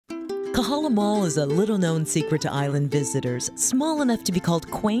Kahala Mall is a little-known secret to island visitors, small enough to be called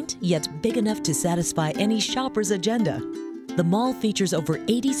quaint, yet big enough to satisfy any shopper's agenda. The mall features over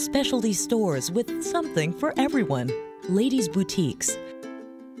 80 specialty stores with something for everyone. Ladies' boutiques,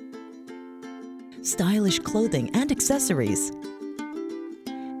 stylish clothing and accessories,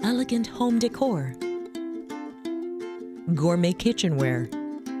 elegant home decor, gourmet kitchenware,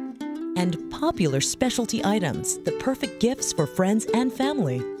 and popular specialty items, the perfect gifts for friends and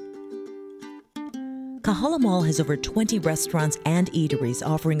family. Kahala Mall has over 20 restaurants and eateries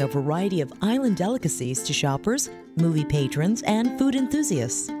offering a variety of island delicacies to shoppers, movie patrons, and food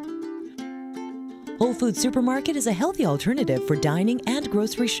enthusiasts. Whole Foods Supermarket is a healthy alternative for dining and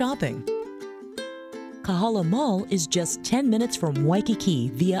grocery shopping. Kahala Mall is just 10 minutes from Waikiki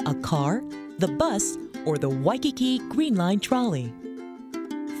via a car, the bus, or the Waikiki Green Line trolley.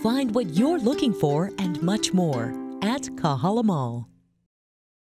 Find what you're looking for and much more at Kahala Mall.